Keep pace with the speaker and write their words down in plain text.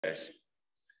Yes.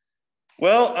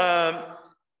 Well,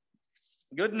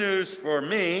 good news for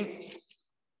me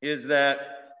is that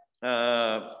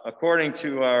according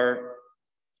to our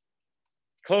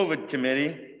COVID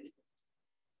committee,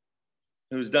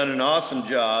 who's done an awesome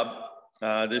job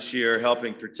this year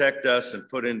helping protect us and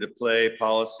put into play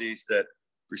policies that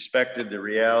respected the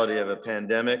reality of a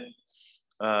pandemic,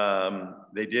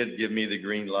 they did give me the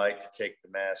green light to take the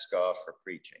mask off for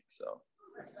preaching. So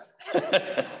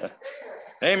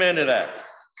amen to that.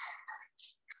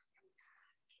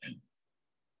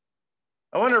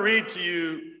 I want to read to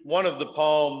you one of the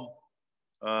Palm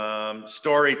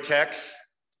story texts.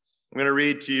 I'm going to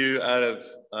read to you out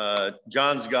of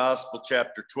John's Gospel,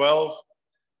 chapter 12,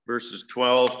 verses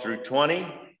 12 through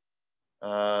 20,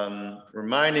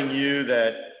 reminding you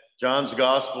that John's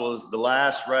Gospel is the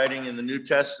last writing in the New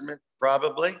Testament,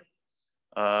 probably.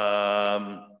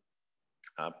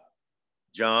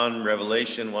 John,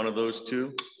 Revelation, one of those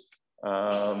two.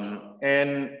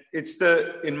 And it's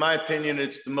in my opinion,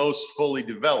 it's the most fully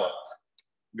developed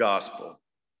gospel.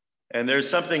 And there's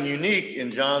something unique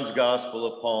in John's Gospel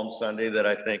of Palm Sunday that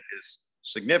I think is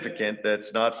significant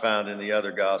that's not found in the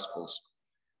other Gospels.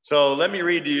 So let me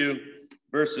read to you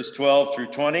verses 12 through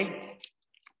 20.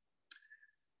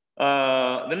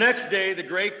 The next day, the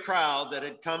great crowd that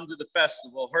had come to the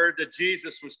festival heard that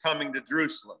Jesus was coming to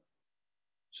Jerusalem.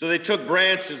 So they took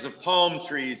branches of palm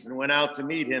trees and went out to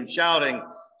meet him, shouting,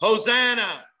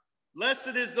 "Hosanna!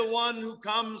 Blessed is the one who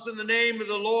comes in the name of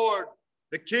the Lord,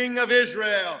 the King of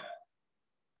Israel."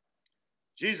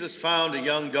 Jesus found a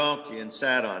young donkey and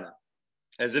sat on it,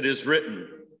 as it is written,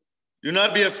 "Do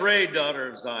not be afraid, daughter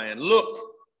of Zion.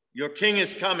 Look, your king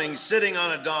is coming, sitting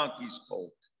on a donkey's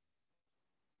colt."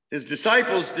 His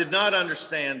disciples did not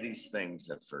understand these things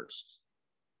at first.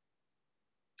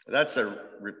 That's a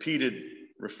repeated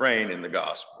refrain in the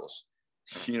Gospels.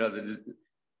 You know, they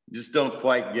just don't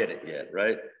quite get it yet,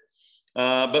 right?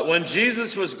 But when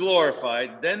Jesus was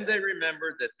glorified, then they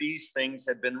remembered that these things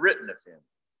had been written of him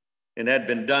and had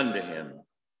been done to him.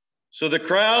 So the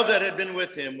crowd that had been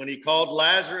with him when he called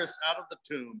Lazarus out of the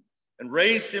tomb and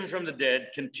raised him from the dead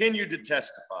continued to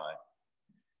testify.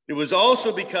 It was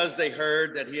also because they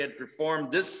heard that he had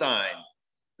performed this sign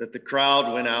that the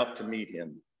crowd went out to meet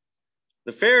him.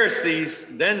 The Pharisees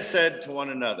then said to one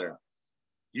another,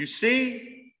 "You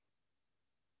see,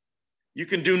 you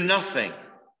can do nothing.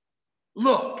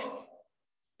 Look,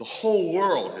 the whole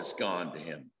world has gone to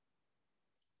him."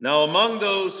 Now, among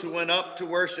those who went up to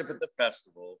worship at the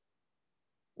festival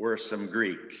were some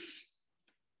Greeks.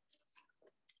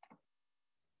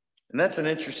 And that's an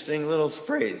interesting little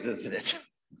phrase, isn't it?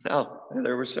 No,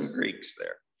 there were some Greeks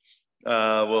there.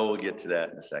 Well, we'll get to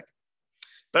that in a second.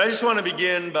 But I just want to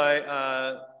begin by,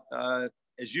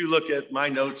 as you look at my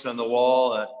notes on the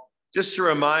wall, just to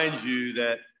remind you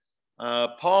that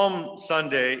Palm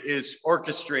Sunday is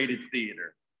orchestrated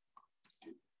theater.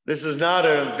 This is not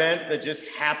an event that just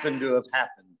happened to have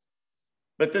happened,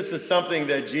 but this is something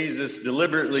that Jesus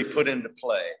deliberately put into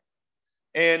play.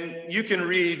 And you can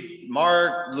read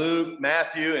Mark, Luke,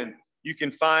 Matthew, and you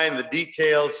can find the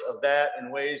details of that in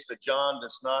ways that John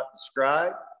does not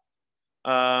describe.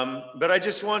 But I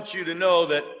just want you to know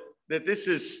that this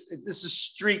is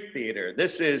street theater.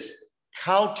 This is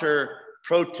counter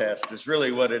protest is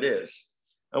really what it is.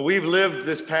 And we've lived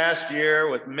this past year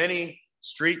with many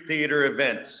street theater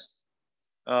events.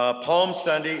 Palm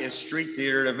Sunday is street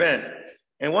theater event.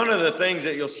 And one of the things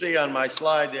that you'll see on my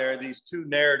slide there are these two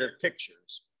narrative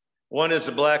pictures. One is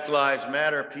a Black Lives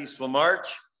Matter peaceful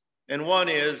march, and one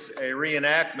is a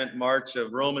reenactment march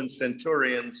of Roman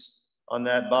centurions on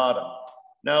that bottom.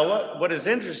 Now, what is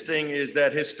interesting is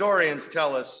that historians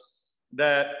tell us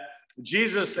that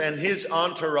Jesus and his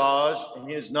entourage and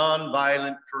his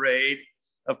nonviolent parade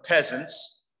of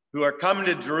peasants who are coming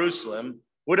to Jerusalem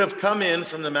would have come in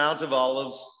from the Mount of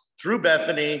Olives through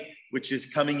Bethany, which is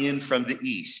coming in from the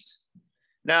east.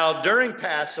 Now, during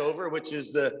Passover, which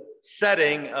is the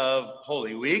setting of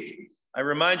Holy Week, I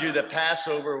remind you that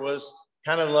Passover was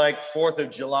kind of like 4th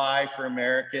of July for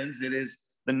Americans. It is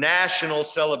the national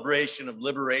celebration of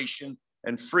liberation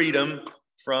and freedom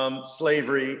from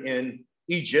slavery in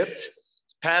Egypt.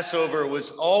 Passover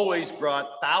was always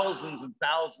brought thousands and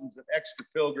thousands of extra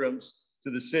pilgrims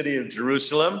to the city of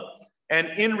Jerusalem. And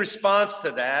in response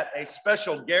to that, a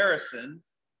special garrison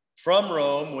from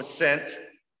Rome was sent,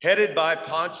 headed by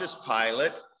Pontius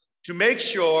Pilate, to make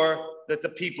sure that the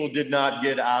people did not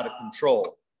get out of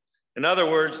control. In other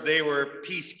words, they were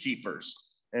peacekeepers.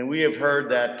 And we have heard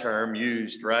that term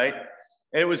used, right?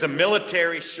 And it was a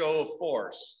military show of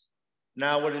force.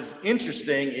 Now, what is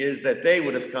interesting is that they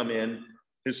would have come in,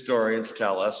 historians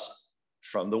tell us,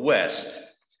 from the West.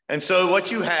 And so what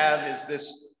you have is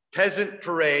this peasant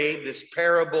parade, this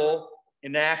parable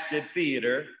enacted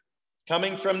theater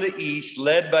coming from the east,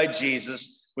 led by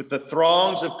Jesus with the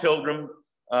throngs of pilgrim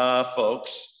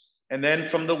folks. And then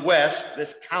from the west,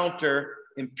 this counter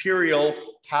imperial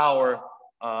power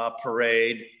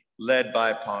parade led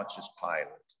by Pontius Pilate.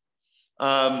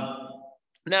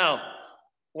 Now,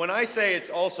 when I say it's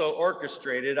also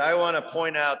orchestrated, I want to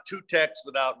point out two texts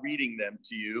without reading them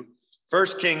to you. 1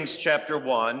 Kings chapter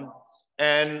 1,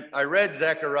 and I read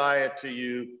Zechariah to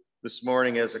you this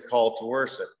morning as a call to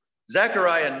worship.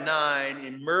 Zechariah 9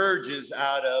 emerges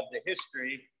out of the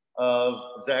history of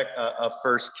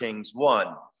 1 Kings 1.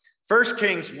 1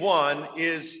 Kings 1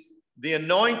 is the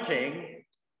anointing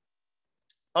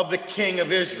of the king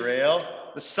of Israel,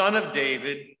 the son of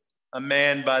David, a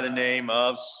man by the name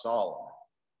of Solomon.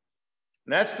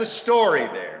 And that's the story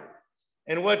there.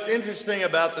 And what's interesting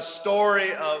about the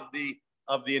story of the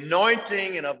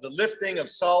anointing and of the lifting of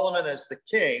Solomon as the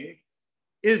king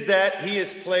is that he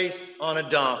is placed on a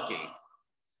donkey.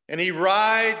 And he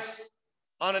rides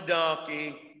on a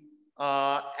donkey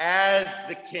as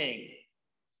the king.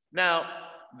 Now,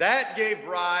 that gave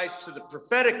rise to the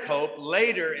prophetic hope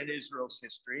later in Israel's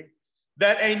history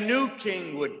that a new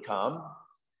king would come,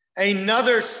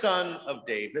 another son of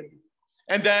David,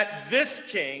 and that this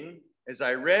king, as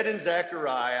I read in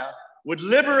Zechariah, would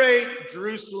liberate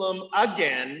Jerusalem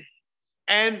again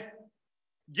and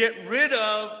get rid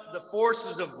of the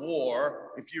forces of war.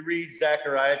 If you read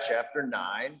Zechariah chapter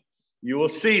 9, you will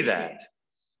see that.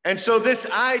 And so this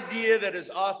idea that is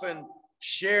often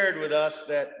shared with us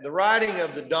that the riding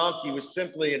of the donkey was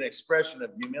simply an expression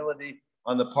of humility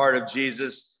on the part of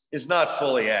Jesus is not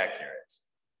fully accurate.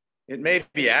 It may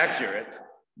be accurate,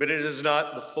 but it is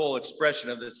not the full expression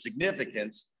of the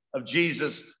significance of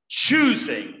Jesus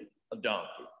choosing a donkey.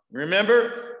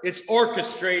 Remember, it's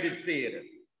orchestrated theater.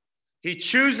 He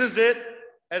chooses it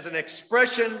as an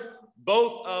expression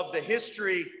both of the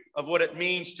history of what it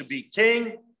means to be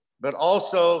king, but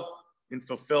also in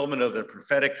fulfillment of the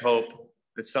prophetic hope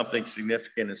that something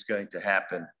significant is going to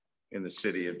happen in the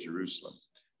city of Jerusalem.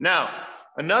 Now,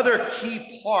 another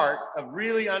key part of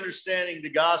really understanding the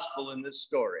gospel in this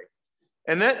story,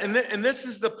 and this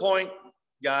is the point,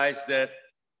 guys, that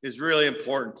is really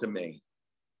important to me.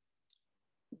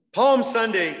 Palm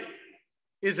Sunday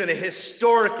is a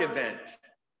historic event.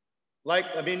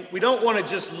 We don't want to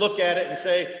just look at it and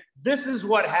say, this is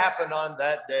what happened on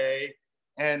that day,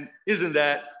 and isn't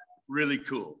that really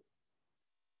cool?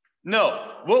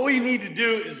 No, what we need to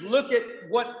do is look at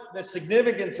what the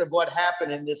significance of what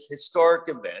happened in this historic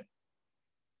event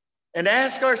and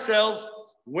ask ourselves,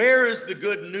 where is the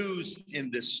good news in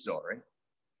this story?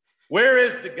 Where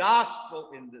is the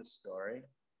gospel in this story?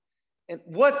 And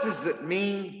what does it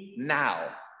mean now?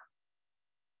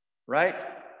 Right?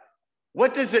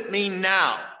 What does it mean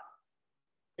now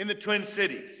in the Twin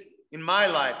Cities, in my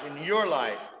life, in your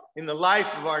life, in the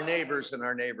life of our neighbors and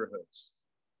our neighborhoods?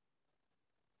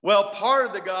 Well, part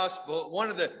of the gospel, one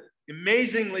of the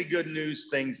amazingly good news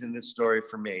things in this story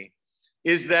for me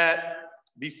is that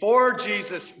before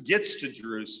Jesus gets to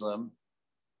Jerusalem,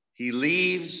 he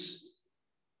leaves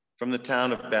from the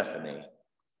town of Bethany.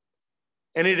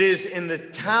 And it is in the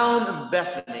town of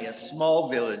Bethany, a small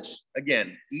village,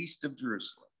 again, east of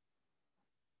Jerusalem,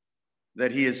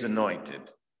 that he is anointed.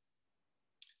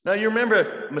 Now, you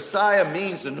remember, Messiah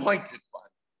means anointed one.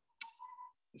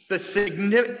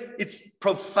 It's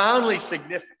profoundly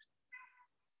significant.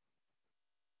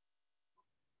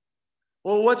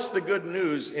 Well, what's the good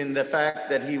news in the fact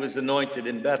that he was anointed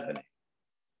in Bethany?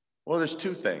 Well, there's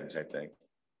two things, I think.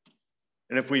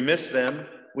 And if we miss them,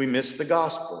 we miss the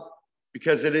gospel,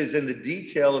 because it is in the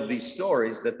detail of these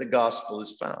stories that the gospel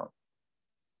is found.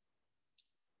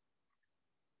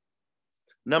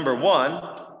 Number one,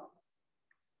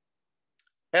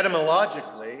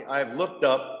 etymologically, I've looked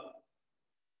up,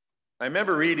 I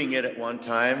remember reading it at one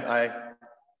time. I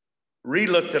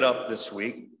re-looked it up this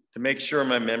week to make sure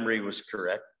my memory was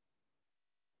correct.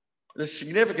 The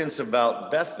significance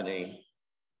about Bethany,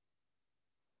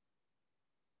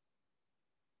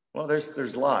 well, there's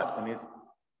a lot.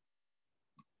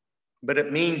 But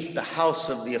it means the house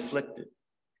of the afflicted,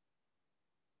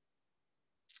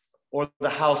 or the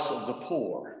house of the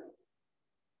poor.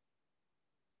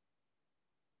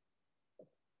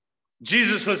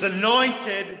 Jesus was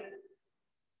anointed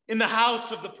in the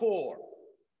house of the poor.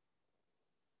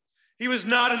 He was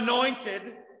not anointed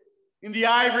in the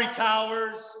ivory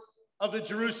towers of the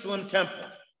Jerusalem temple.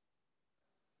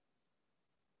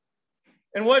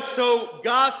 And what's so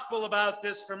gospel about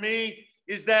this for me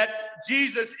is that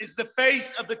Jesus is the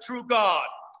face of the true God.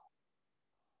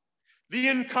 the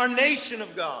incarnation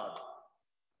of God.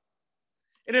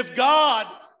 And if God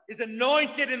is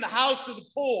anointed in the house of the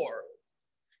poor,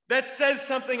 that says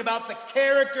something about the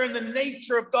character and the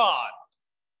nature of God.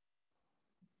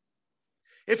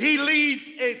 If he leads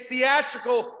a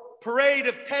theatrical parade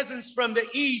of peasants from the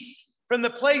east, from the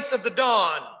place of the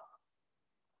dawn,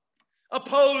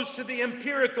 opposed to the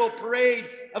empirical parade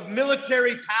of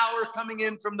military power coming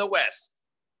in from the west,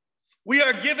 we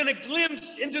are given a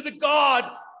glimpse into the God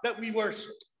that we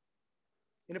worship.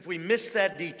 And if we miss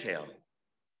that detail,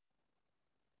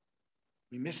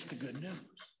 we miss the good news.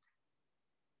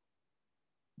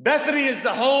 Bethany is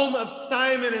the home of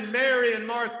Simon and Mary and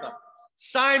Martha.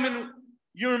 Simon,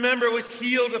 you remember, was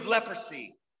healed of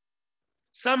leprosy.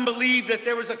 Some believe that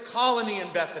there was a colony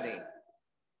in Bethany,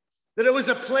 that it was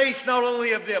a place not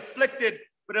only of the afflicted,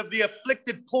 but of the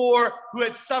afflicted poor who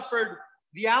had suffered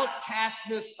the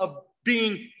outcastness of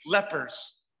being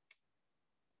lepers.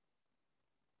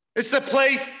 It's the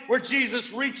place where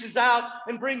Jesus reaches out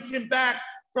and brings him back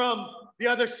from the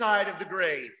other side of the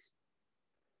grave.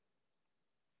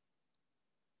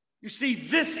 You see,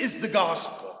 this is the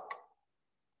gospel.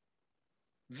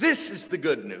 This is the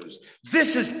good news.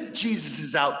 This is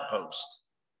Jesus' outpost.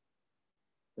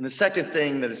 And the second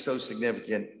thing that is so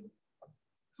significant,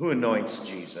 who anoints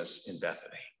Jesus in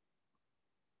Bethany?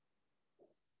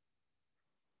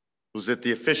 Was it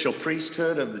the official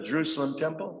priesthood of the Jerusalem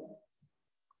temple?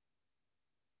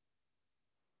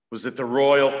 Was it the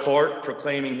royal court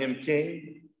proclaiming him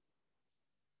king?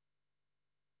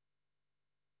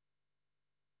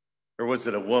 Or was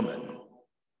it a woman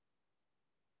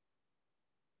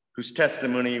whose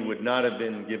testimony would not have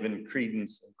been given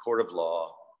credence in court of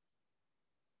law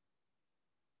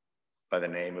by the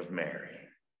name of Mary?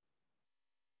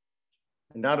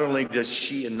 And not only does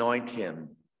she anoint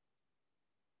him,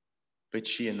 but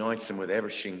she anoints him with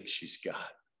everything she's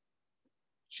got.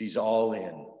 She's all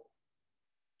in.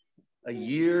 A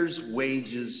year's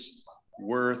wages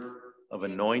worth of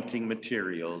anointing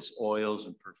materials, oils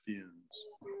and perfumes.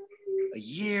 A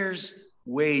year's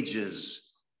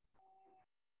wages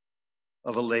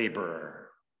of a laborer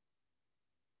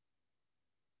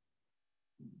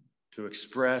to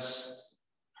express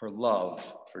her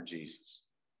love for Jesus.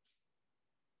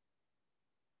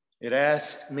 It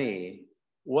asks me,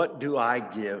 what do I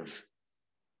give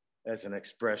as an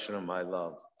expression of my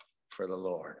love for the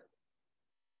Lord?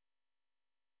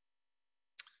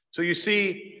 So you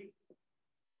see,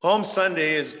 Palm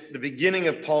Sunday is the beginning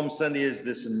of Palm Sunday is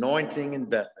this anointing in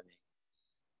Bethany.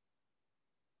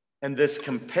 And this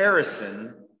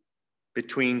comparison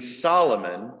between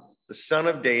Solomon, the son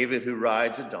of David, who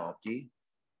rides a donkey,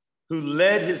 who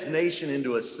led his nation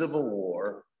into a civil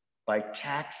war by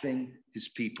taxing his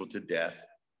people to death,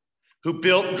 who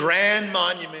built grand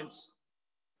monuments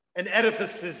and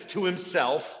edifices to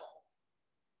himself,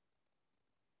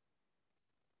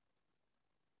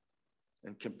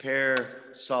 and compare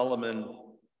Solomon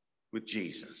with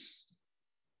Jesus.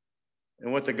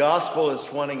 And what the gospel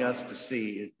is wanting us to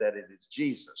see is that it is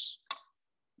Jesus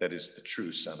that is the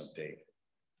true son of David,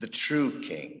 the true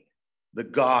king, the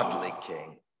godly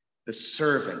king, the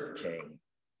servant king,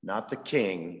 not the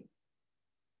king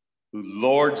who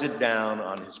lords it down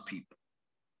on his people,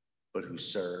 but who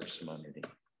serves from underneath.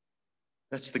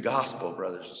 That's the gospel,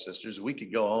 brothers and sisters. We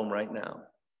could go home right now,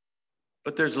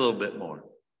 but there's a little bit more.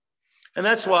 And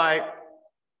that's why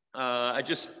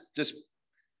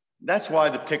that's why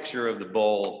the picture of the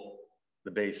bowl,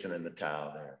 the basin, and the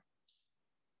towel there.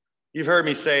 You've heard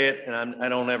me say it, and I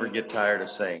don't ever get tired of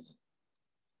saying it.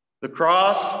 The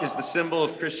cross is the symbol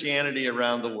of Christianity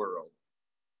around the world.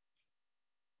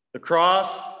 The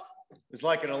cross is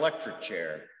like an electric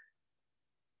chair.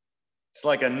 It's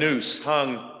like a noose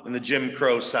hung in the Jim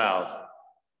Crow South.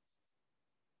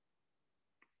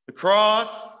 The cross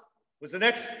was an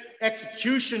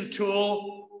execution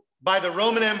tool by the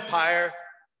Roman Empire,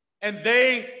 and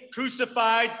they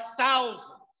crucified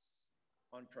thousands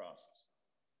on crosses.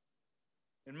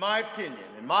 In my opinion,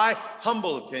 in my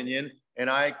humble opinion, and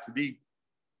I could be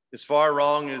as far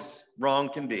wrong as wrong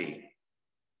can be,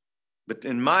 but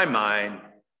in my mind,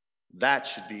 that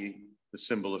should be the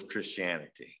symbol of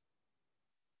Christianity.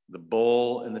 The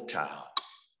bowl and the towel.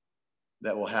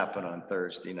 That will happen on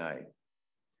Thursday night,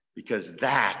 because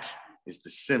that is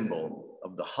the symbol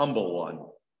of the humble one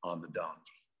on the donkey.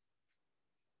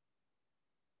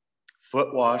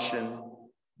 Foot washing,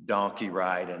 donkey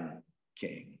riding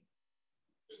king.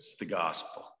 It's the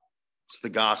gospel. It's the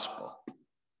gospel.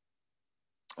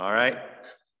 All right.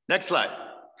 Next slide.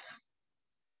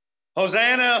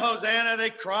 Hosanna, Hosanna, they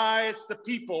cry. It's the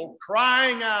people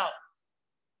crying out.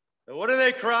 And what are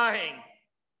they crying?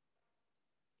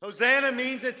 Hosanna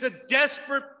means it's a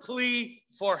desperate plea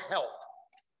for help.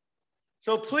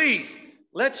 So please,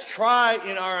 let's try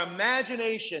in our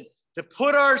imagination to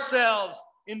put ourselves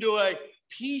into a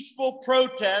peaceful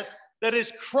protest that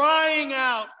is crying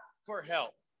out for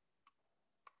help.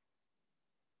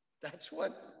 That's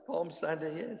what Palm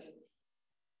Sunday is.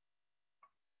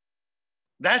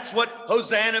 That's what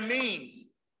Hosanna means.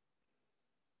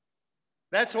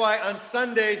 That's why on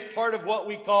Sundays, part of what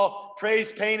we call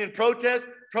praise, pain, and protest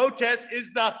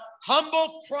is the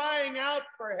humble crying out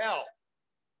for help.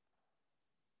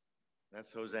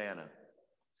 That's Hosanna.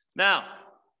 Now,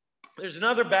 there's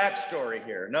another backstory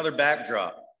here, another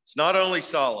backdrop. It's not only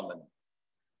Solomon.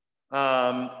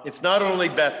 It's not only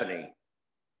Bethany.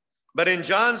 But in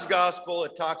John's gospel,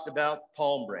 it talks about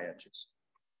palm branches.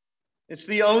 It's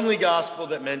the only gospel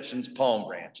that mentions palm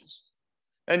branches.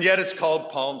 And yet it's called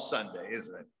Palm Sunday,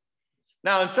 isn't it?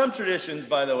 Now, in some traditions,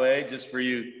 by the way, just for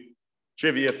you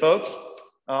trivia folks,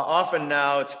 often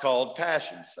now it's called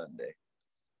Passion Sunday.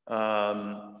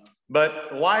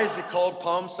 But why is it called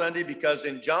Palm Sunday? Because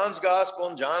in John's gospel,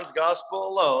 and John's gospel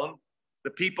alone,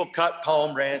 the people cut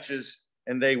palm branches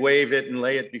and they wave it and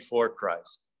lay it before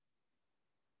Christ.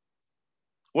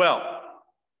 Well,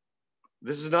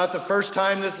 this is not the first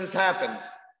time this has happened.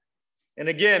 And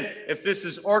again, if this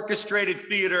is orchestrated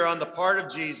theater on the part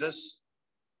of Jesus,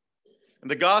 and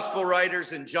the gospel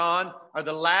writers in John are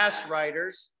the last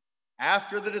writers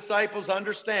after the disciples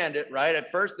understand it, right?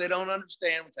 At first, they don't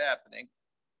understand what's happening.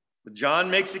 But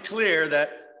John makes it clear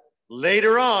that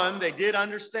later on, they did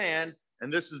understand,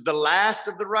 and this is the last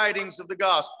of the writings of the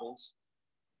gospels.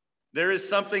 There is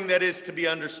something that is to be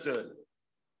understood.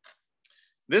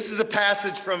 This is a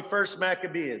passage from 1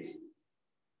 Maccabees.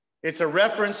 It's a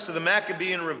reference to the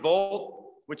Maccabean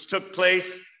revolt, which took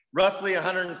place roughly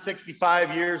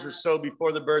 165 years or so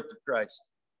before the birth of Christ.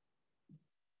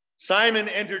 Simon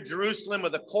entered Jerusalem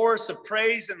with a chorus of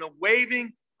praise and the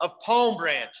waving of palm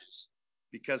branches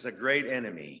because a great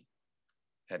enemy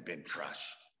had been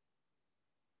crushed.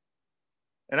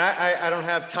 And I don't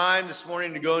have time this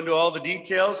morning to go into all the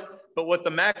details, but what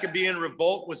the Maccabean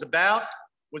revolt was about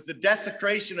was the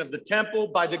desecration of the temple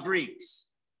by the Greeks.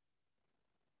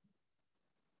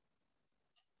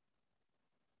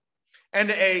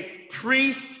 And a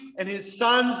priest and his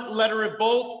sons led a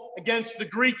revolt against the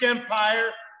Greek Empire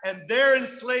and their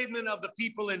enslavement of the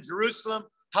people in Jerusalem,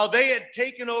 how they had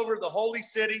taken over the holy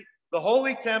city, the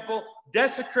holy temple,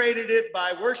 desecrated it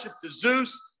by worship to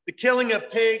Zeus, the killing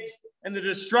of pigs, and the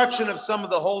destruction of some of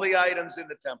the holy items in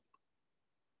the temple.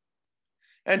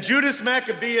 And Judas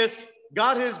Maccabeus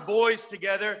got his boys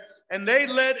together, and they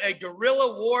led a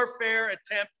guerrilla warfare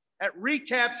attempt at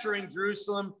recapturing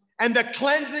Jerusalem and the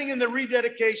cleansing and the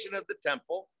rededication of the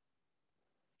temple.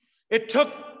 It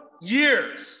took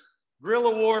years,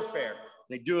 guerrilla warfare.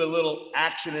 They'd do a little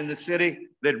action in the city,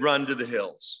 they'd run to the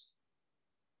hills.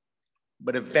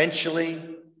 But eventually,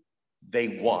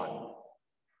 they won.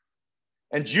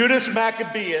 And Judas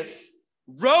Maccabeus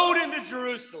rode into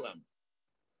Jerusalem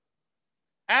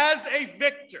as a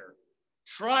victor,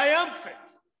 triumphant,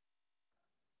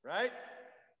 right?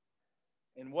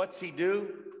 And what's he do?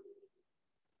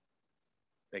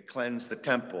 They cleanse the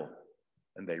temple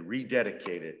and they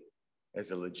rededicate it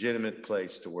as a legitimate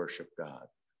place to worship God.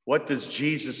 What does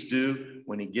Jesus do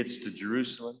when he gets to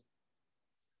Jerusalem?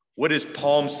 What is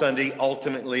Palm Sunday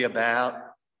ultimately about?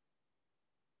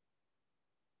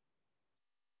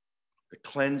 The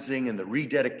cleansing and the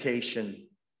rededication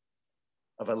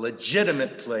of a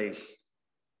legitimate place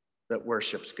that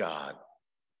worships God.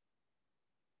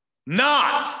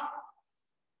 Not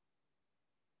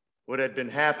what had been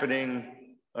happening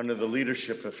under the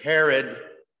leadership of Herod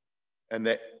and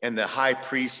the high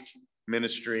priest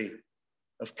ministry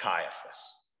of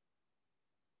Caiaphas.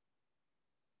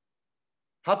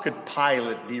 How could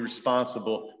Pilate be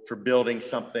responsible for building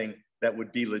something that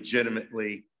would be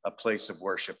legitimately a place of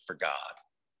worship for God?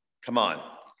 Come on,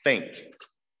 think.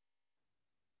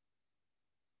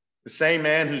 The same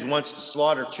man who wants to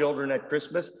slaughter children at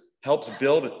Christmas helps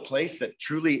build a place that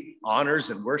truly honors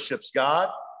and worships God?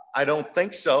 I don't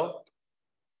think so.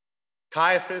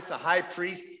 Caiaphas, a high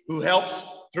priest who helps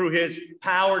through his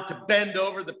power to bend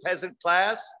over the peasant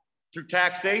class through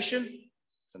taxation,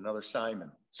 it's another Solomon.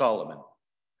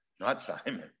 Not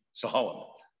Simon, Solomon.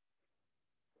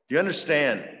 Do you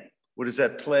understand what is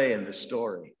at play in this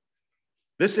story?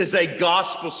 This is a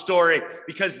gospel story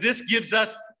because this gives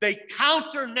us the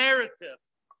counter narrative.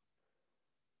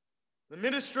 The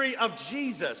ministry of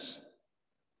Jesus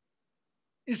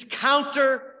is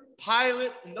counter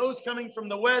Pilate and those coming from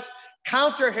the west,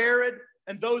 counter Herod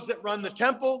and those that run the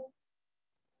temple.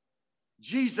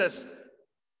 Jesus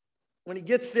when he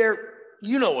gets there,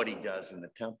 you know what he does in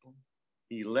the temple.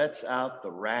 He lets out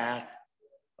the wrath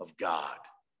of God.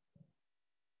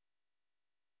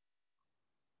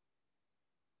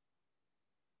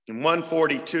 In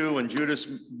 142, when Judas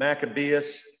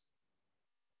Maccabeus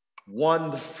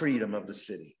won the freedom of the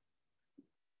city,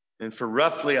 and for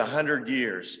roughly 100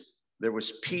 years, there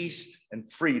was peace and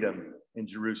freedom in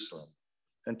Jerusalem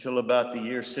until about the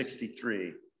year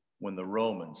 63, when the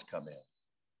Romans come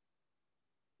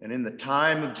in. And in the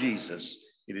time of Jesus,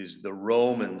 it is the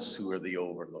Romans who are the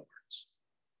overlords.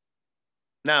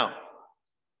 Now,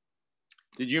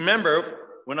 did you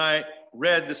remember when I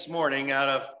read this morning out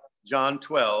of John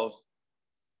 12,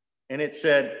 and it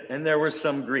said, and there were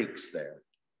some Greeks there?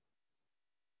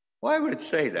 Why would it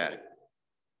say that?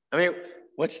 I mean,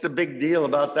 what's the big deal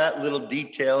about that little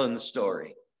detail in the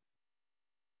story?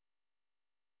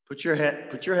 Put your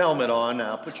helmet on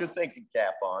now. Put your thinking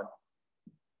cap on.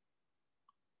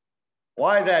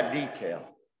 Why that detail?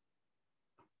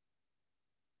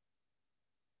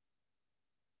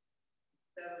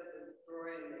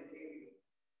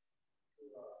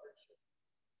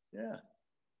 Yeah.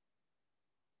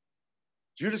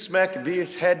 Judas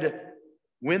Maccabeus had to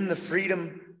win the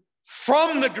freedom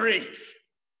from the Greeks.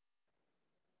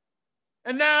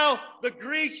 And now the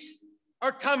Greeks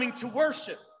are coming to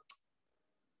worship.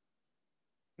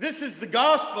 This is the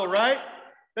gospel, right?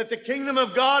 That the kingdom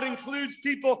of God includes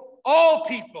people, all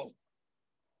people.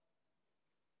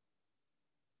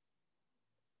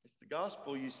 It's the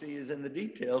gospel, you see, is in the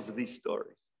details of these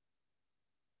stories.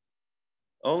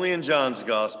 Only in John's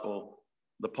gospel,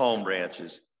 the palm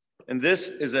branches. And this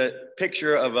is a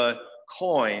picture of a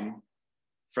coin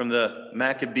from the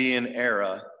Maccabean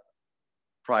era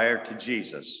prior to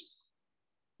Jesus.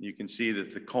 You can see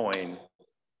that the coin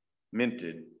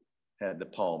minted had the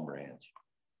palm branch.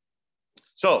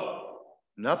 So,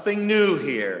 nothing new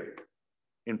here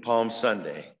in Palm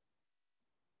Sunday.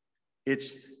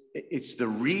 It's the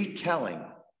retelling,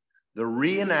 the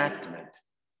reenactment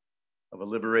of a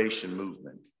liberation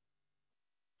movement.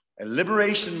 A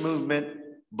liberation movement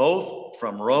both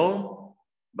from Rome,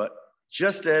 but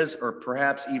just as, or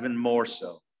perhaps even more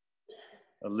so,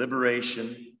 a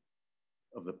liberation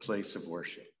of the place of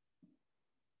worship.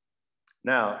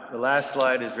 Now, the last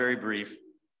slide is very brief.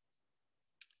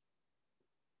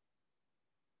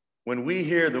 When we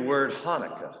hear the word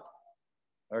Hanukkah,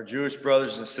 our Jewish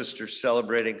brothers and sisters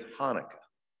celebrating Hanukkah,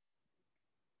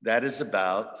 that is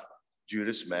about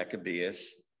Judas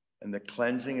Maccabeus and the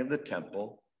cleansing of the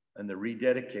temple and the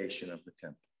rededication of the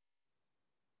temple.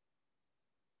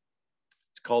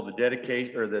 It's called the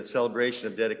dedication, or the celebration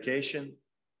of dedication,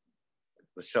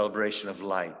 the celebration of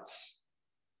lights.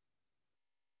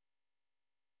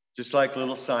 Just like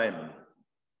little Simon,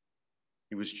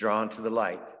 he was drawn to the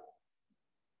light.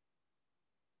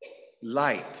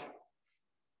 Light,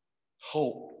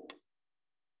 hope,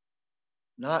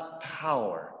 not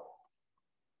power,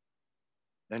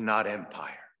 and not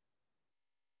empire.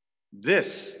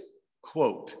 This,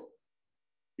 quote,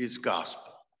 is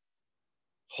gospel.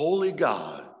 Holy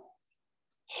God,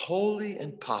 holy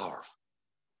and powerful.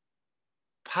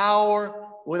 Power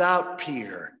without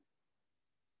peer.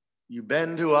 You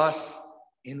bend to us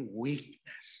in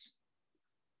weakness.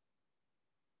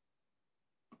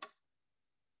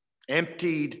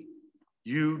 Emptied,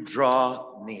 you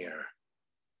draw near.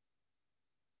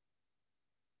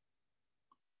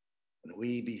 And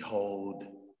we behold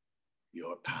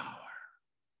your power.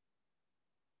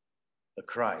 The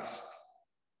Christ,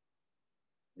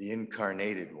 the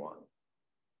incarnated one,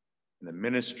 in the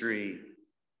ministry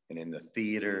and in the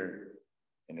theater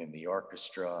and in the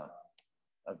orchestra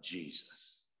of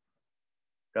Jesus.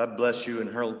 God bless you in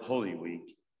Holy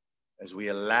Week as we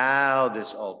allow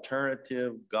this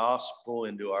alternative gospel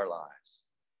into our lives.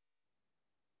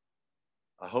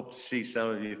 I hope to see some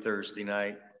of you Thursday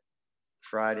night,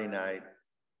 Friday night.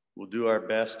 We'll do our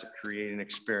best to create an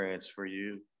experience for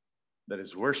you that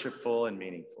is worshipful and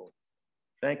meaningful.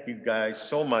 Thank you guys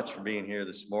so much for being here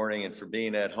this morning and for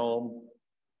being at home.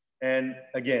 And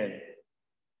again,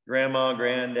 Grandma,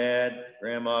 Granddad,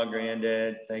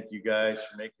 thank you guys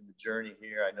for making the journey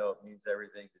here. I know it means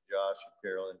everything to Josh and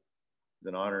Carolyn. It's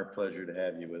an honor and pleasure to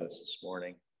have you with us this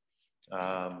morning.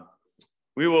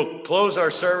 We will close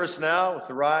our service now with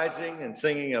the rising and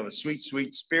singing of A Sweet,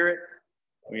 Sweet Spirit.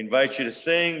 We invite you to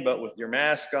sing, but with your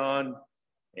mask on.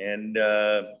 And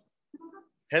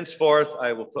henceforth,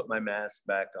 I will put my mask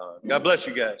back on. God bless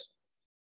you guys.